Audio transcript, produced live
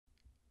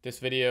This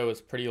video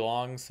is pretty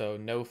long, so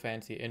no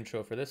fancy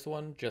intro for this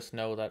one. Just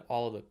know that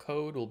all of the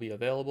code will be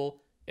available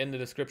in the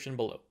description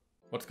below.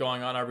 What's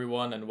going on,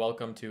 everyone, and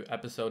welcome to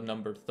episode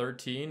number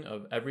 13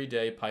 of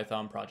Everyday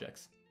Python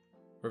Projects.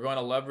 We're going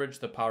to leverage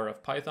the power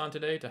of Python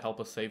today to help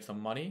us save some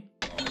money,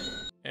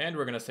 and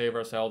we're going to save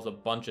ourselves a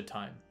bunch of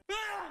time.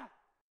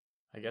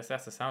 I guess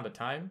that's the sound of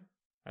time,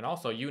 and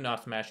also you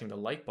not smashing the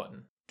like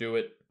button. Do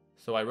it.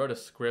 So I wrote a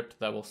script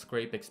that will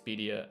scrape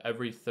Expedia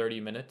every 30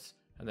 minutes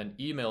and then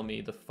email me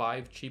the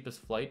 5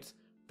 cheapest flights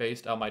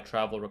based on my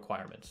travel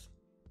requirements.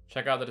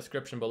 Check out the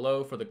description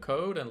below for the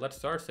code and let's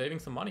start saving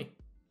some money.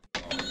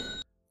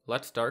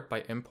 Let's start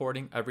by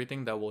importing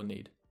everything that we'll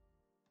need.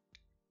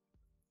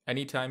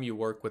 Anytime you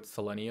work with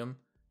Selenium,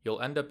 you'll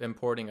end up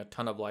importing a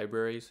ton of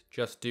libraries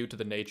just due to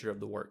the nature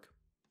of the work.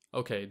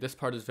 Okay, this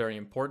part is very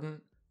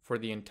important. For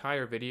the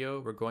entire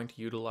video, we're going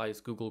to utilize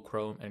Google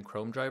Chrome and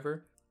Chrome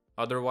driver.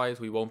 Otherwise,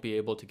 we won't be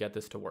able to get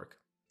this to work.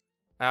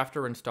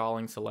 After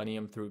installing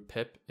Selenium through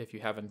pip, if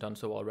you haven't done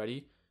so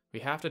already,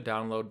 we have to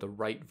download the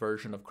right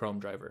version of Chrome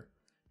driver.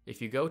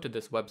 If you go to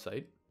this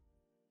website,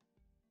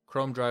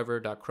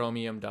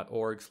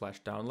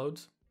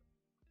 chromedriver.chromium.org/downloads,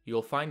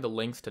 you'll find the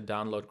links to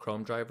download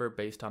Chrome driver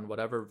based on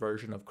whatever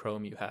version of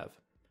Chrome you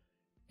have.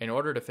 In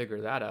order to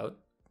figure that out,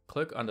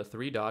 click on the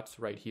 3 dots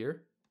right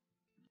here,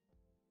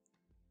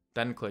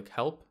 then click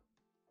Help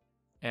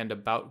and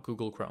About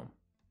Google Chrome.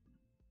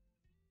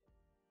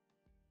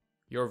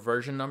 Your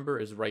version number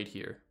is right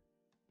here.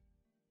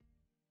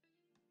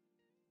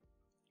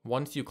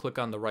 Once you click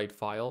on the right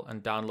file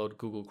and download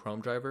Google Chrome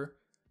driver,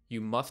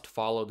 you must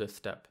follow this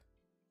step.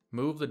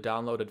 Move the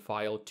downloaded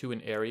file to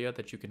an area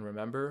that you can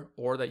remember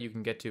or that you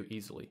can get to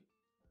easily.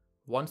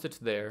 Once it's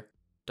there,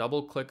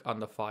 double-click on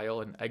the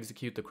file and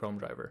execute the Chrome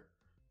driver.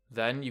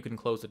 Then you can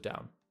close it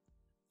down.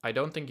 I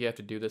don't think you have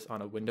to do this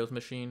on a Windows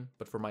machine,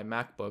 but for my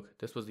MacBook,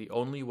 this was the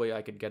only way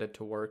I could get it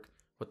to work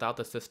without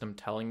the system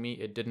telling me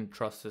it didn't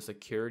trust the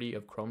security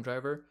of Chrome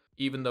driver,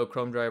 even though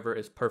Chrome driver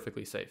is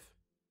perfectly safe.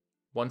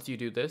 Once you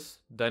do this,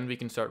 then we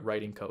can start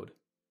writing code.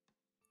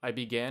 I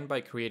began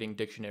by creating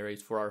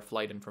dictionaries for our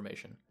flight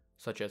information,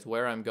 such as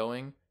where I'm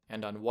going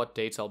and on what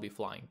dates I'll be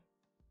flying.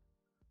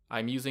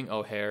 I'm using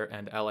O'Hare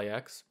and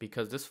LAX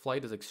because this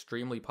flight is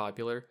extremely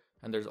popular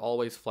and there's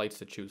always flights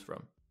to choose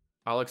from.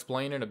 I'll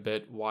explain in a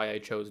bit why I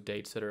chose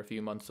dates that are a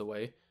few months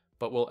away,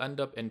 but we'll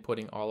end up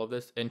inputting all of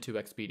this into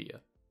Expedia.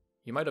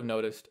 You might have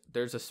noticed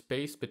there's a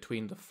space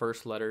between the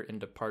first letter in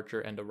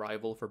departure and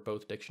arrival for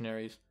both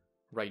dictionaries,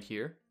 right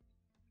here.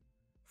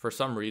 For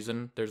some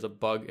reason, there's a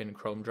bug in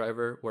Chrome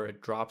driver where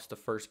it drops the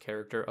first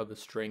character of the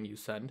string you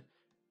send,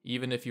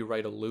 even if you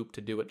write a loop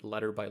to do it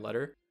letter by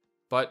letter,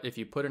 but if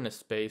you put in a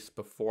space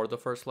before the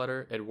first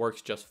letter, it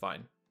works just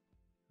fine.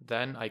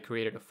 Then I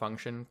created a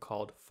function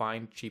called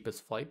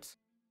findCheapestFlights,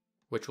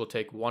 which will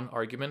take one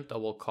argument that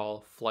we'll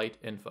call flight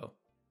info.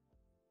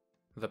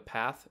 The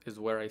path is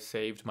where I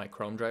saved my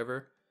Chrome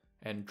driver,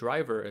 and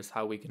driver is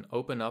how we can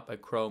open up a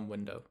Chrome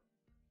window.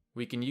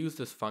 We can use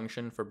this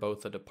function for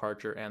both the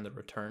departure and the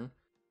return,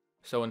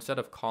 so instead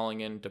of calling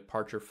in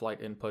departure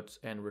flight inputs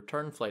and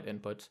return flight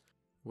inputs,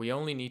 we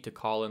only need to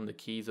call in the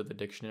keys of the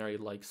dictionary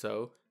like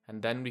so,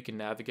 and then we can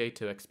navigate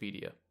to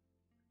Expedia.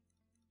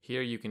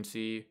 Here you can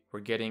see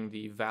we're getting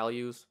the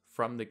values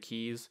from the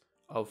keys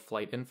of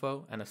flight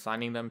info and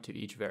assigning them to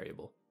each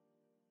variable.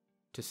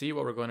 To see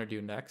what we're going to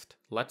do next,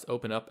 let's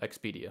open up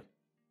Expedia.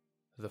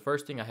 The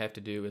first thing I have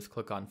to do is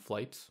click on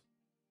Flights.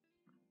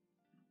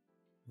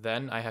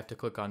 Then I have to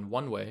click on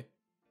One Way,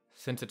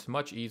 since it's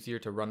much easier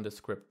to run the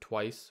script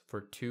twice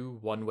for 2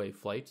 one-way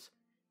flights,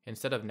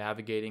 instead of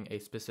navigating a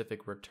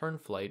specific return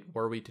flight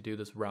were we to do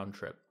this round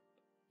trip.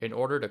 In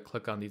order to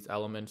click on these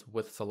elements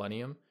with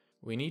Selenium,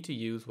 we need to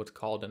use what's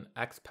called an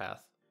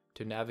XPath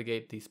to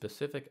navigate the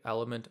specific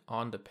element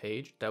on the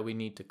page that we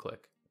need to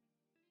click.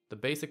 The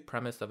basic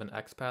premise of an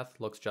XPath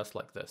looks just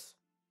like this.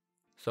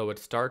 So it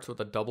starts with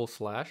a double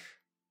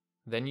slash,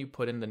 then you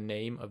put in the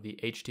name of the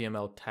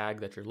HTML tag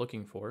that you're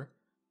looking for,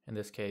 in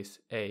this case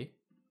A,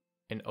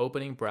 an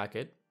opening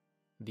bracket,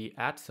 the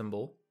 @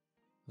 symbol,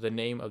 the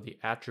name of the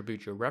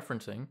attribute you're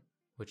referencing,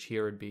 which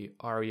here would be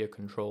ARIA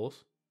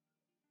controls,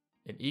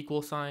 an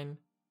equal sign,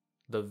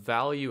 the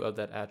value of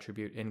that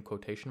attribute in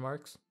quotation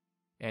marks,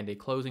 and a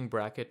closing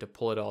bracket to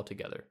pull it all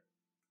together.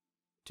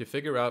 To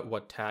figure out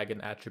what tag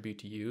and attribute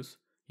to use,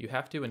 you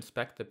have to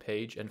inspect the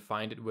page and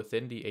find it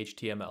within the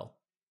HTML.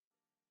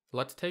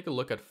 Let's take a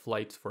look at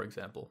flights, for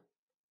example.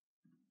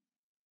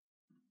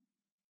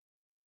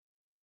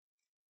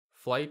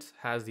 Flights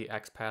has the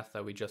XPath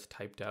that we just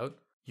typed out.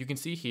 You can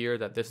see here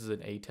that this is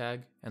an A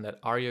tag and that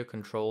ARIA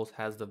controls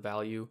has the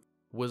value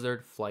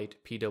wizard flight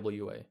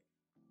PWA.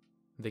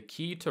 The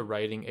key to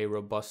writing a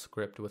robust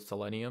script with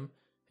Selenium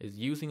is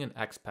using an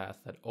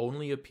XPath that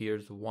only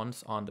appears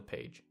once on the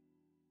page.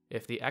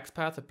 If the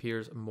XPath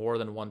appears more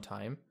than one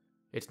time,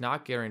 it's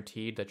not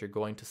guaranteed that you're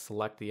going to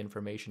select the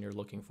information you're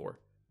looking for.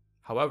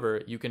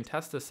 However, you can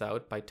test this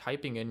out by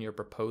typing in your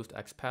proposed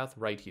XPath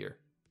right here.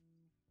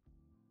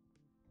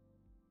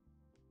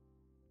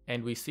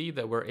 And we see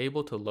that we're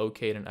able to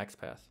locate an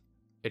XPath.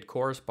 It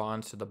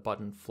corresponds to the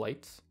button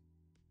Flights,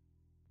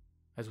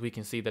 as we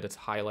can see that it's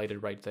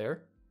highlighted right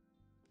there.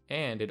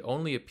 And it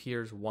only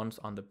appears once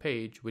on the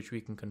page, which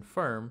we can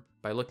confirm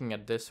by looking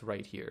at this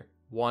right here,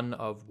 1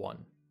 of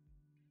 1.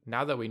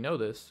 Now that we know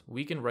this,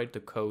 we can write the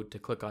code to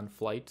click on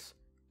Flights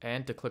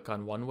and to click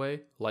on One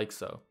Way, like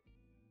so.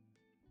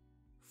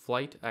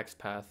 Flight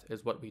XPath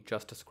is what we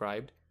just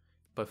described,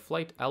 but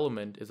Flight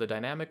Element is a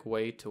dynamic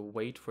way to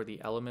wait for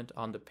the element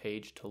on the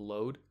page to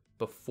load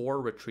before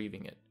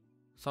retrieving it.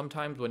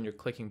 Sometimes when you're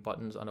clicking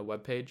buttons on a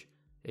web page,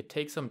 it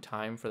takes some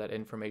time for that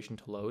information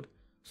to load,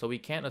 so we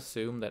can't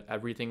assume that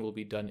everything will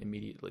be done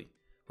immediately.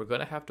 We're going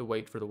to have to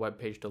wait for the web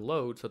page to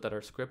load so that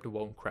our script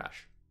won't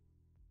crash.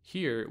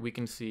 Here we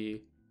can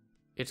see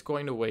it's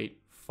going to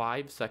wait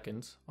 5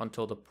 seconds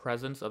until the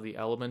presence of the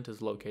element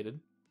is located,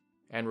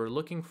 and we're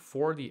looking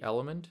for the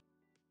element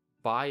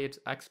by its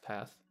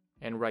XPath,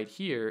 and right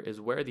here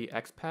is where the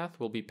XPath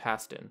will be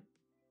passed in.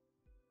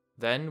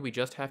 Then we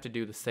just have to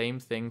do the same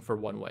thing for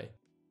One Way.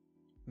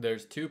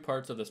 There's 2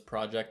 parts of this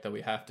project that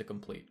we have to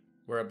complete.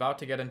 We're about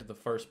to get into the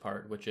first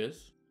part, which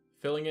is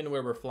filling in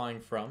where we're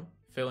flying from,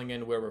 filling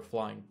in where we're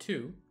flying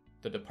to,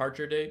 the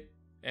departure date,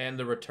 and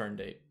the return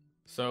date.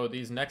 So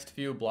these next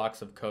few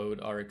blocks of code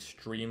are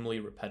extremely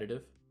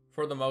repetitive.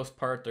 For the most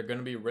part, they're going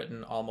to be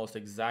written almost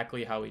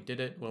exactly how we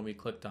did it when we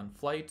clicked on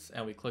Flights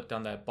and we clicked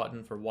on that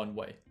button for One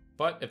Way.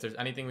 But if there's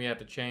anything we have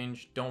to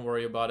change, don't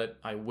worry about it.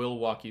 I will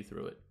walk you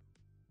through it.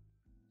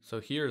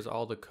 So here's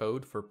all the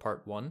code for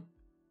part 1.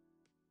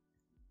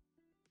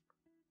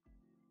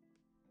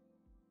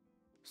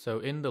 So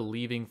in the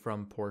leaving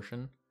from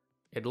portion,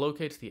 it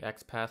locates the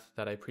XPath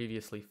that I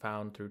previously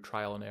found through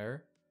trial and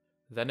error.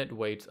 Then it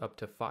waits up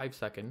to 5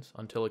 seconds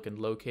until it can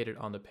locate it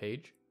on the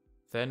page.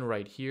 Then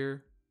right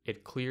here,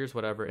 it clears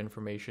whatever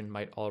information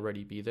might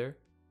already be there.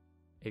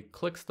 It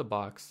clicks the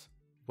box,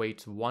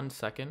 waits 1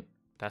 second,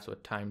 that's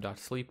what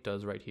time.sleep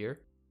does right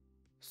here,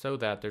 so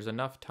that there's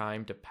enough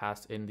time to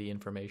pass in the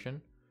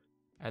information,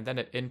 and then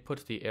it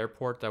inputs the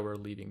airport that we're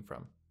leaving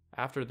from.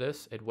 After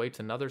this, it waits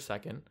another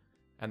second,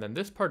 and then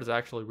this part is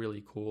actually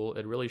really cool.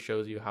 It really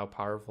shows you how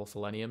powerful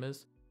Selenium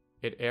is.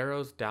 It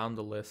arrows down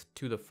the list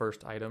to the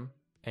first item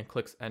and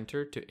clicks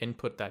enter to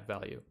input that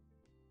value.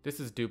 This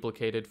is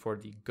duplicated for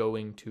the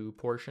going to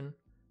portion,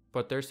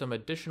 but there's some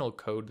additional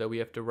code that we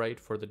have to write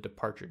for the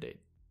departure date.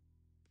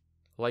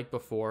 Like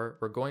before,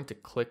 we're going to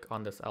click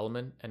on this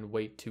element and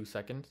wait 2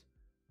 seconds,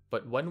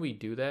 but when we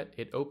do that,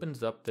 it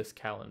opens up this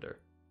calendar.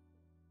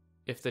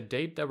 If the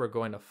date that we're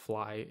going to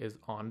fly is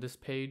on this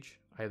page,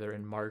 either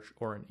in March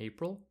or in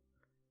April,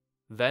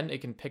 then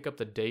it can pick up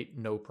the date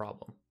no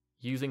problem,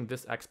 using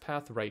this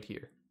XPath right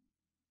here.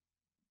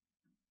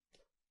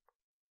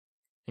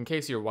 In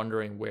case you're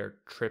wondering where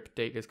trip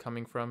date is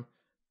coming from,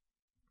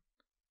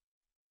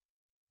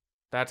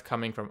 that's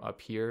coming from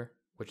up here,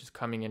 which is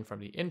coming in from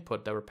the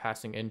input that we're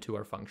passing into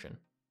our function.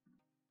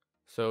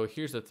 So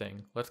here's the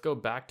thing, let's go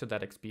back to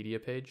that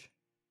Expedia page.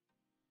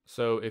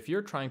 So if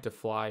you're trying to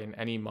fly in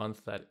any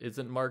month that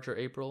isn't March or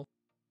April,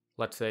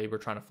 let's say we're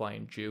trying to fly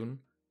in June,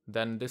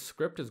 then this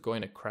script is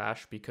going to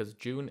crash because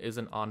June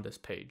isn't on this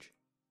page.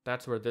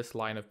 That's where this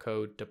line of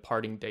code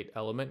departing date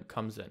element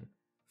comes in.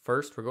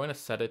 First, we're going to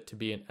set it to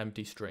be an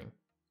empty string.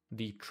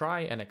 The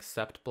try and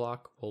accept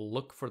block will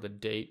look for the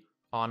date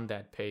on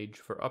that page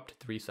for up to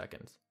 3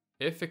 seconds.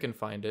 If it can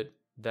find it,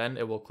 then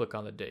it will click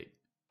on the date.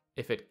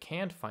 If it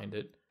can't find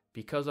it,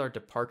 because our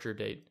departure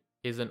date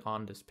isn't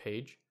on this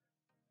page,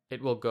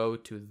 it will go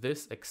to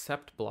this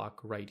accept block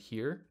right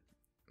here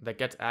that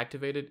gets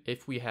activated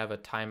if we have a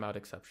timeout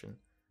exception.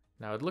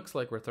 Now it looks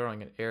like we're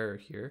throwing an error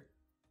here.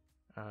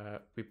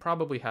 We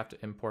probably have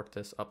to import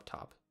this up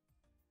top.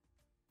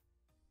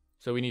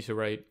 So we need to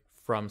write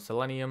from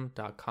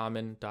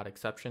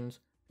selenium.common.exceptions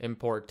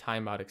import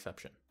timeout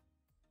exception.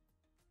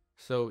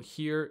 So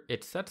here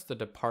it sets the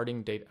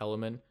departing date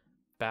element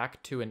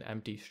back to an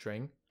empty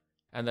string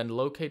and then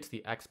locates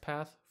the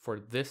XPath for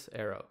this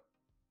arrow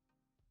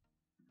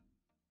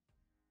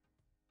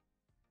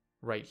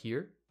right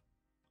here,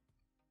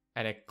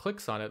 and it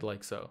clicks on it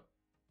like so.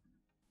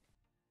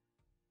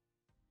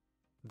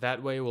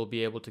 That way we'll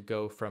be able to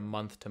go from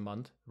month to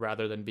month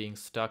rather than being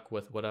stuck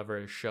with whatever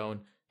is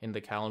shown in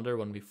the calendar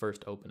when we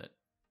first open it.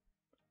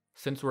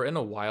 Since we're in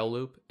a while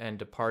loop and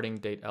departing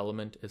date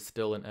element is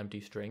still an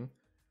empty string,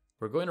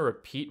 we're going to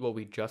repeat what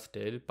we just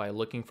did by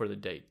looking for the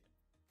date.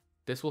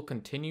 This will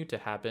continue to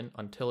happen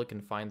until it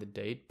can find the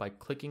date by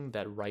clicking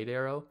that right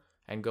arrow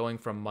and going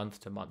from month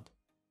to month.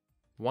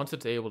 Once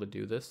it's able to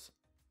do this,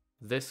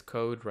 this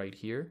code right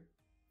here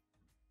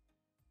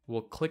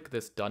will click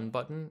this done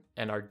button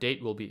and our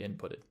date will be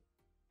inputted.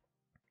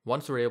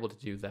 Once we're able to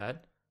do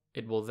that,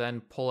 it will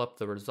then pull up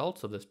the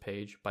results of this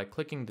page by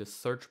clicking this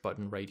search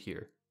button right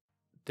here.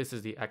 This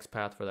is the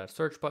XPath for that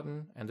search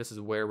button, and this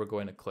is where we're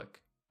going to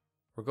click.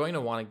 We're going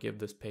to want to give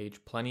this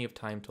page plenty of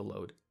time to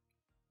load.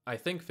 I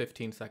think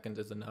 15 seconds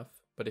is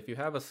enough, but if you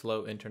have a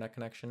slow internet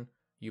connection,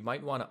 you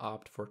might want to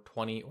opt for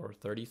 20 or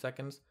 30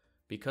 seconds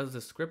because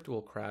the script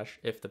will crash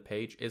if the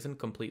page isn't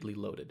completely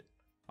loaded.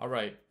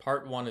 Alright,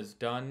 part 1 is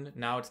done.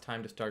 Now it's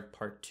time to start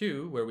part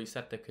 2, where we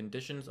set the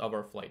conditions of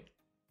our flight.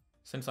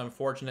 Since I'm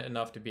fortunate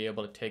enough to be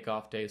able to take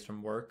off days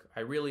from work,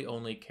 I really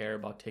only care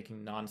about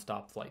taking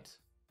non-stop flights.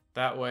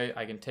 That way,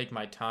 I can take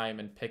my time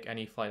and pick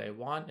any flight I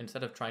want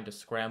instead of trying to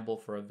scramble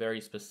for a very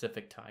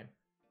specific time.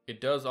 It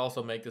does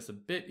also make this a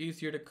bit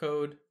easier to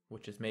code,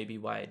 which is maybe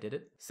why I did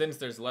it, since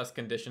there's less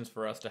conditions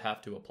for us to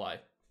have to apply.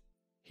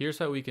 Here's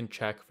how we can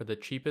check for the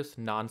cheapest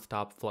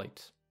non-stop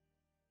flights.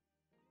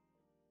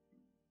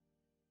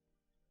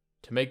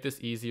 To make this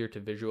easier to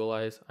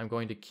visualize, I'm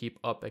going to keep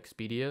up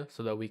Expedia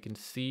so that we can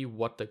see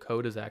what the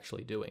code is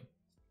actually doing.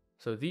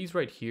 So these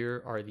right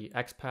here are the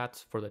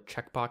XPaths for the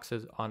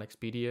checkboxes on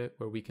Expedia,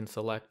 where we can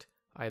select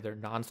either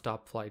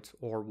non-stop flights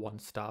or one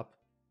stop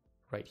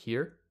right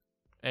here.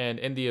 And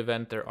in the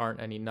event there aren't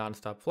any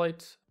non-stop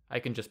flights, I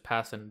can just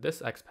pass in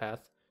this XPath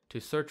to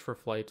search for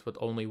flights with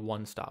only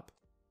one stop.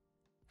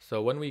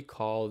 So when we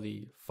call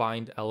the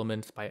find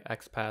elements by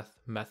XPath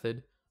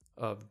method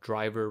of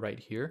driver right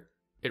here,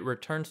 it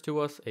returns to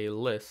us a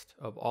list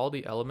of all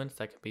the elements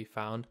that can be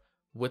found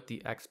with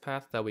the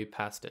XPath that we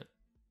passed in.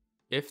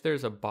 If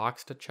there's a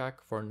box to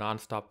check for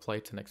non-stop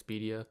flights in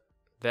Expedia,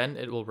 then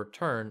it will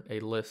return a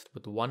list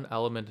with one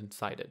element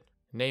inside it,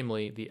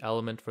 namely the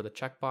element for the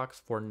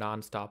checkbox for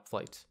non-stop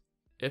flights.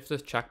 If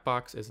this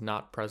checkbox is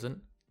not present,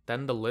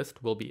 then the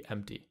list will be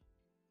empty.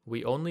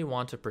 We only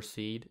want to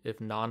proceed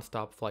if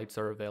non-stop flights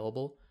are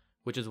available,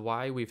 which is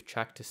why we've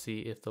checked to see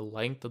if the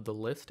length of the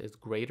list is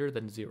greater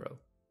than 0.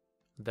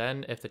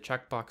 Then, if the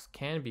checkbox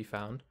can be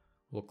found,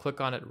 we'll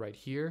click on it right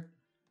here,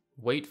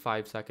 wait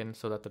 5 seconds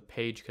so that the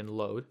page can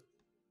load,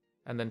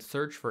 and then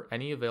search for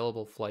any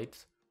available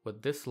flights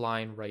with this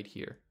line right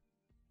here.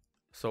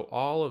 So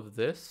all of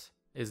this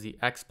is the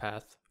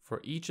XPath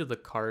for each of the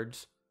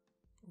cards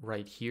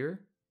right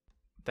here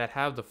that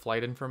have the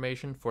flight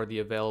information for the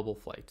available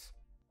flights.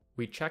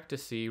 We check to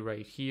see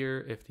right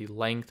here if the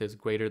length is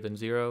greater than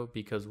 0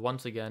 because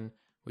once again,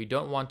 we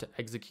don't want to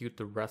execute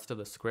the rest of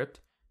the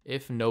script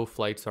if no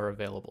flights are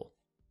available.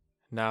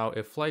 Now,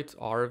 if flights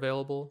are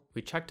available,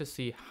 we check to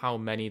see how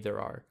many there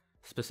are.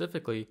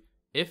 Specifically,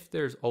 if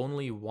there's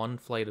only one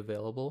flight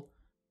available,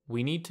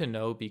 we need to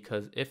know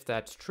because if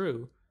that's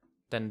true,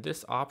 then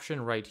this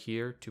option right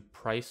here to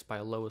price by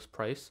lowest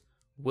price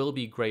will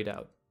be grayed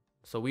out.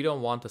 So we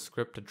don't want the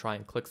script to try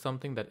and click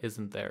something that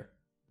isn't there.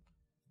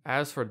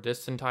 As for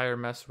this entire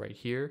mess right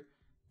here,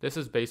 this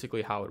is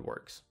basically how it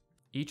works.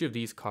 Each of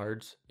these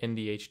cards in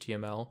the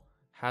HTML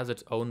has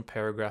its own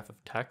paragraph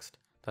of text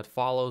that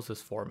follows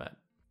this format.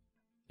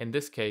 In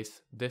this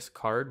case, this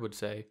card would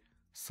say,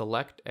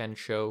 select and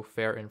show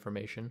fare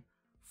information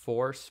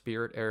for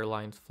Spirit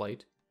Airlines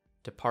flight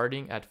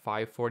departing at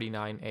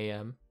 5:49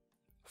 a.m.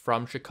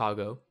 from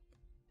Chicago,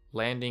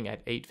 landing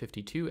at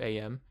 8:52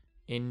 a.m.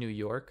 in New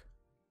York,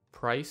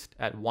 priced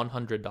at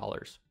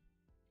 $100.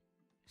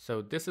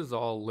 So this is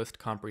all list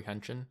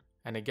comprehension,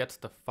 and it gets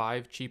the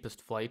 5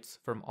 cheapest flights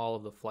from all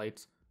of the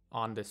flights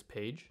on this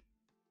page,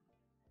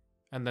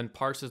 and then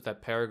parses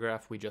that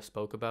paragraph we just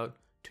spoke about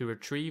to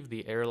retrieve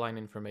the airline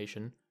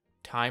information,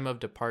 time of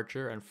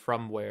departure and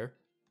from where,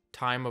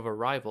 time of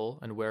arrival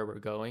and where we're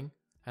going,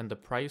 and the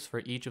price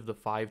for each of the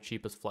 5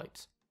 cheapest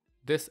flights.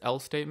 This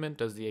else statement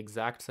does the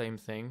exact same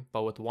thing,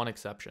 but with one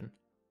exception.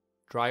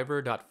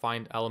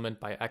 Driver.findElement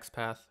by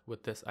XPath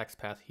with this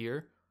XPath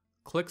here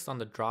clicks on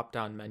the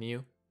drop-down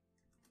menu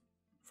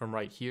from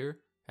right here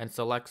and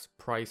selects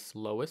price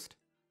lowest.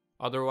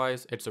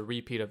 Otherwise, it's a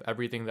repeat of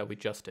everything that we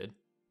just did.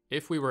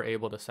 If we were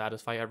able to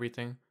satisfy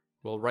everything,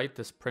 we'll write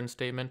this print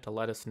statement to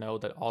let us know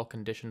that all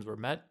conditions were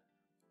met.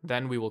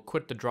 Then we will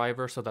quit the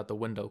driver so that the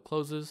window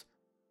closes,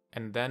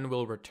 and then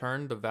we'll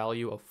return the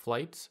value of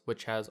flights,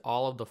 which has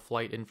all of the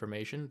flight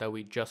information that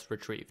we just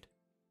retrieved.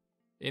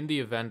 In the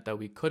event that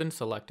we couldn't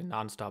select a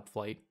nonstop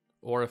flight,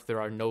 or if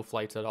there are no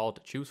flights at all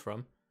to choose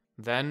from,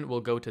 then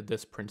we'll go to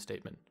this print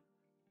statement.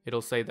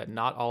 It'll say that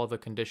not all of the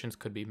conditions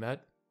could be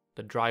met,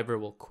 the driver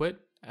will quit,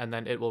 and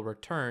then it will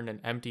return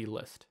an empty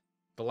list.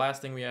 The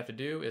last thing we have to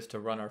do is to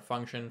run our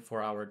function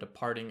for our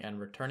departing and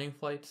returning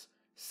flights,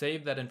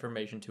 save that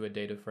information to a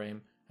data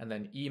frame, and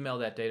then email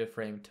that data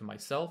frame to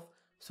myself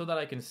so that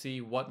I can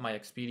see what my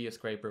Expedia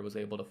scraper was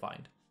able to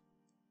find.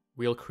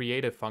 We'll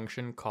create a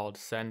function called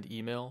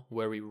sendEmail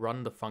where we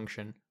run the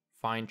function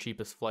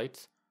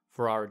findCheapestFlights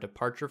for our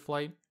departure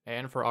flight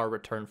and for our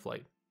return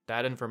flight.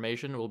 That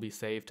information will be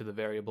saved to the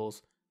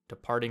variables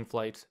departing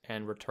flights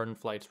and return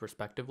flights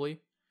respectively.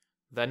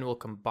 Then we'll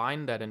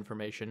combine that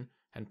information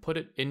and put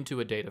it into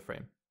a data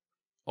frame.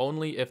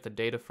 Only if the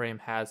data frame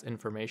has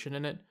information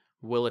in it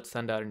will it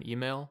send out an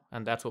email,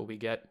 and that's what we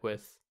get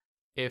with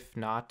if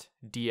not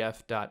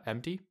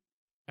df.empty.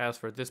 As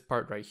for this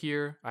part right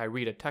here, I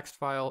read a text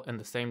file in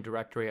the same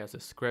directory as the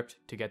script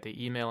to get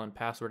the email and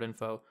password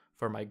info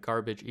for my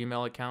garbage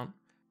email account.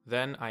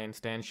 Then I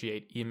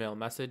instantiate email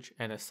message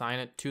and assign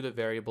it to the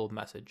variable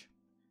message.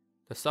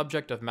 The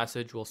subject of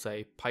message will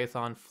say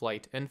Python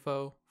flight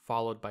info,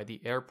 followed by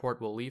the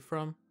airport we'll leave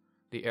from,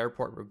 the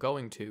airport we're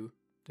going to,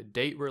 the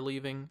date we're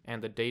leaving,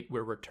 and the date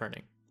we're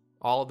returning.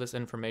 All of this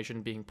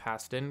information being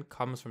passed in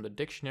comes from the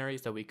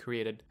dictionaries that we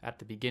created at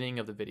the beginning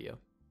of the video.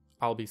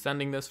 I'll be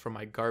sending this from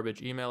my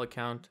garbage email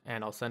account,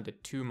 and I'll send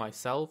it to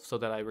myself so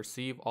that I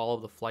receive all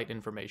of the flight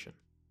information.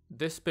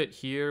 This bit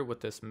here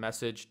with this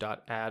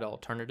message.add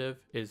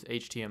alternative is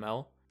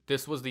HTML.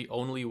 This was the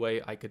only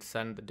way I could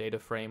send the data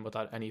frame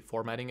without any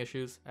formatting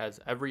issues, as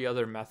every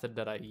other method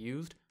that I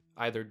used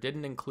either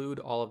didn't include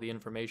all of the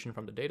information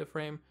from the data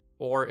frame,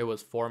 or it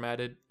was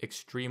formatted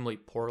extremely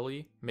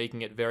poorly,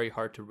 making it very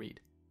hard to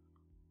read.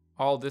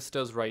 All this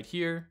does right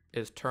here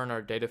is turn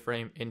our data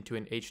frame into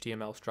an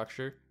HTML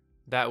structure.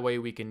 That way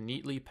we can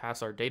neatly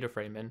pass our data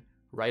frame in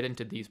right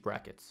into these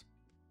brackets.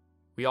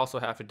 We also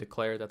have to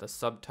declare that the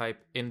subtype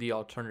in the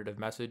alternative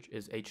message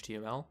is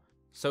HTML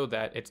so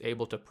that it's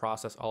able to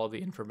process all of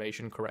the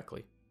information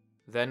correctly.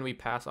 Then we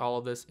pass all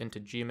of this into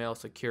Gmail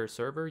Secure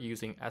Server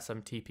using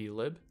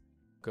SMTP_lib.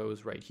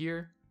 Goes right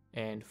here.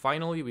 And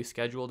finally, we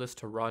schedule this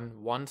to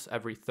run once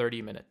every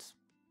 30 minutes.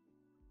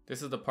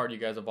 This is the part you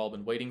guys have all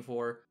been waiting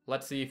for.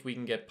 Let's see if we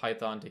can get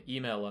Python to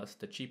email us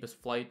the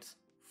cheapest flights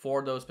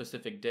for those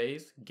specific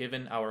days,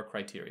 given our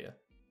criteria.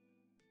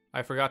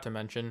 I forgot to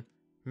mention,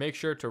 make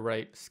sure to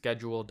write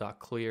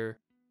schedule.clear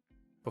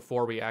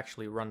before we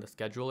actually run the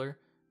scheduler.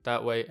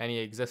 That way any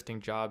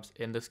existing jobs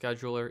in the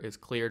scheduler is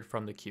cleared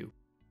from the queue.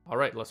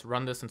 Alright, let's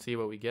run this and see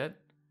what we get.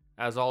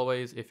 As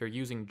always, if you're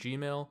using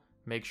Gmail,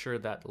 make sure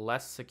that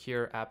less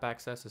secure app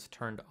access is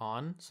turned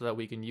on so that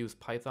we can use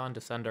Python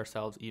to send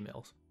ourselves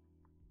emails.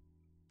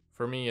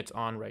 For me, it's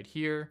on right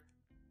here.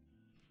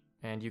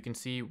 And you can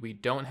see we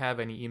don't have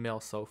any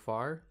emails so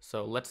far,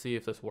 so let's see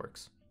if this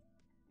works.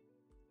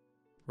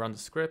 Run the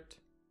script.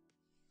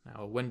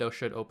 Now a window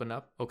should open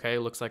up. Okay,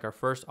 looks like our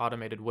first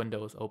automated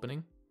window is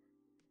opening.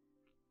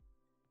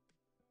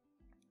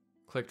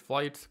 Clicked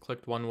flights,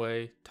 clicked one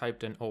way,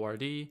 typed in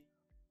ORD,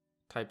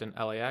 typed in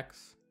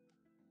LAX.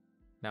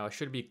 Now I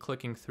should be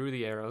clicking through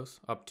the arrows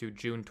up to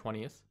June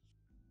 20th.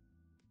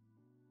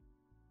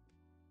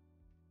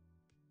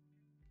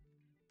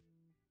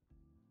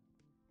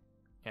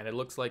 And it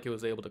looks like it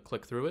was able to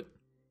click through it.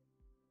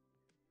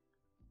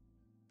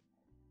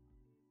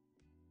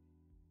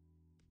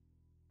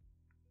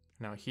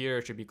 Now here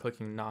it should be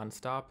clicking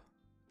non-stop.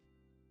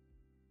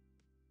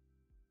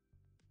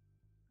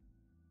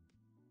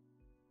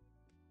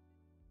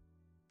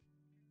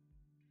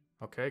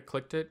 Okay,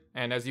 clicked it.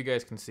 And as you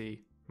guys can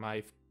see,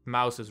 my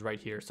mouse is right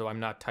here, so I'm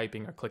not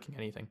typing or clicking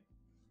anything.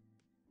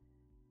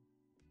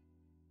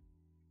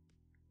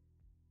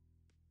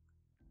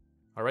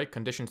 Alright,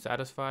 condition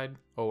satisfied,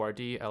 ORD,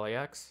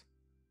 LAX.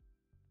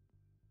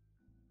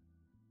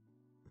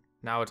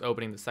 Now it's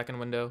opening the second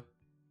window.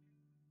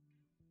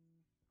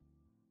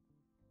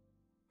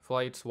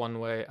 Flights, one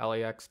way,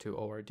 LAX to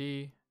ORD,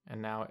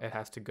 and now it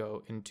has to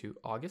go into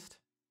August.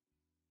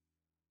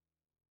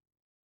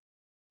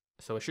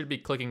 So it should be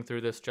clicking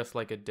through this just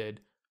like it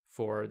did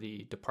for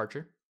the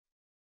departure.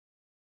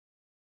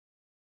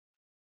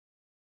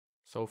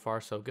 So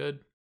far, so good.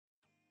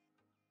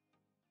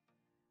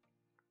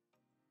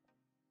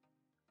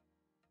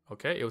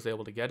 Okay, it was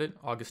able to get it,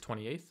 August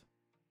 28th.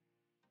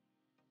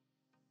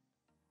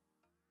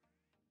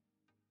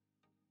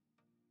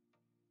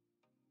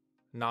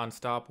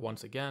 Non-stop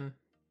once again.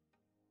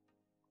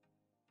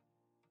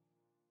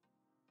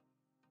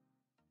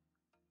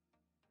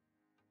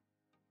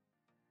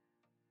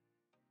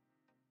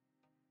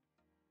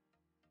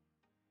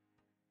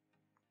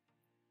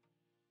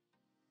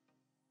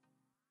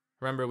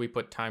 Remember, we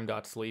put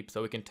time.sleep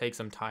so we can take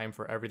some time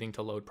for everything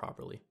to load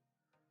properly.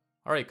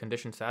 Alright,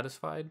 condition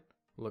satisfied.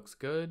 Looks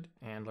good,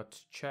 and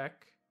let's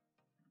check.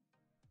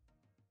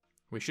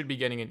 We should be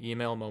getting an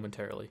email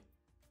momentarily.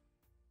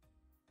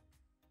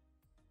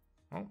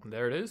 Oh,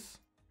 there it is.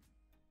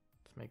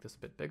 Let's make this a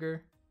bit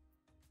bigger.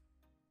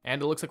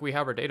 And it looks like we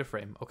have our data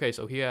frame. Okay,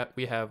 so here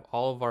we have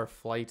all of our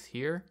flights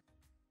here,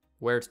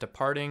 where it's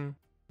departing,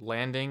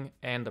 landing,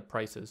 and the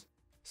prices.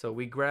 So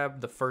we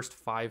grabbed the first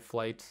 5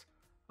 flights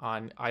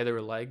on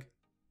either leg,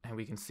 and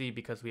we can see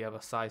because we have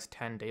a size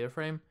 10 data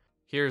frame.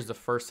 Here's the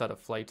first set of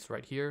flights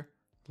right here,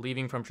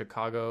 leaving from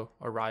Chicago,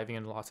 arriving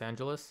in Los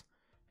Angeles.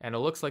 And it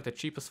looks like the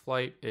cheapest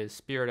flight is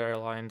Spirit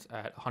Airlines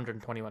at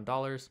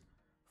 $121,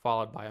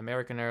 followed by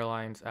American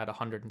Airlines at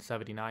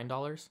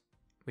 $179.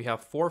 We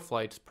have 4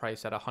 flights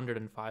priced at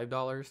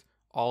 $105,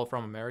 all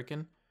from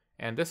American,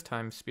 and this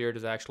time Spirit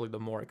is actually the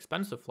more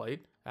expensive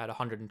flight at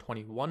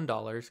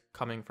 $121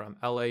 coming from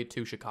LA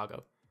to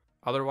Chicago.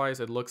 Otherwise,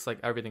 it looks like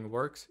everything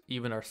works.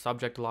 Even our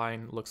subject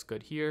line looks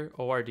good here,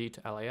 ORD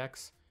to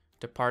LAX,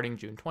 departing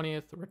June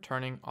 20th,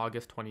 returning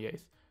August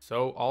 28th.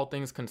 So all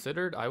things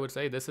considered, I would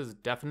say this is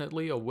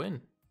definitely a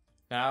win.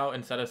 Now,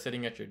 instead of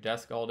sitting at your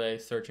desk all day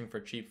searching for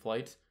cheap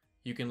flights,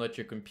 you can let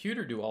your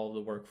computer do all of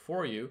the work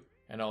for you,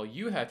 and all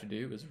you have to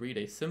do is read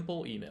a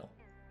simple email.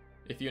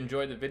 If you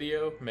enjoyed the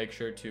video, make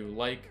sure to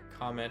like,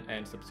 comment,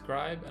 and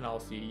subscribe, and I'll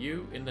see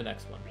you in the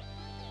next one.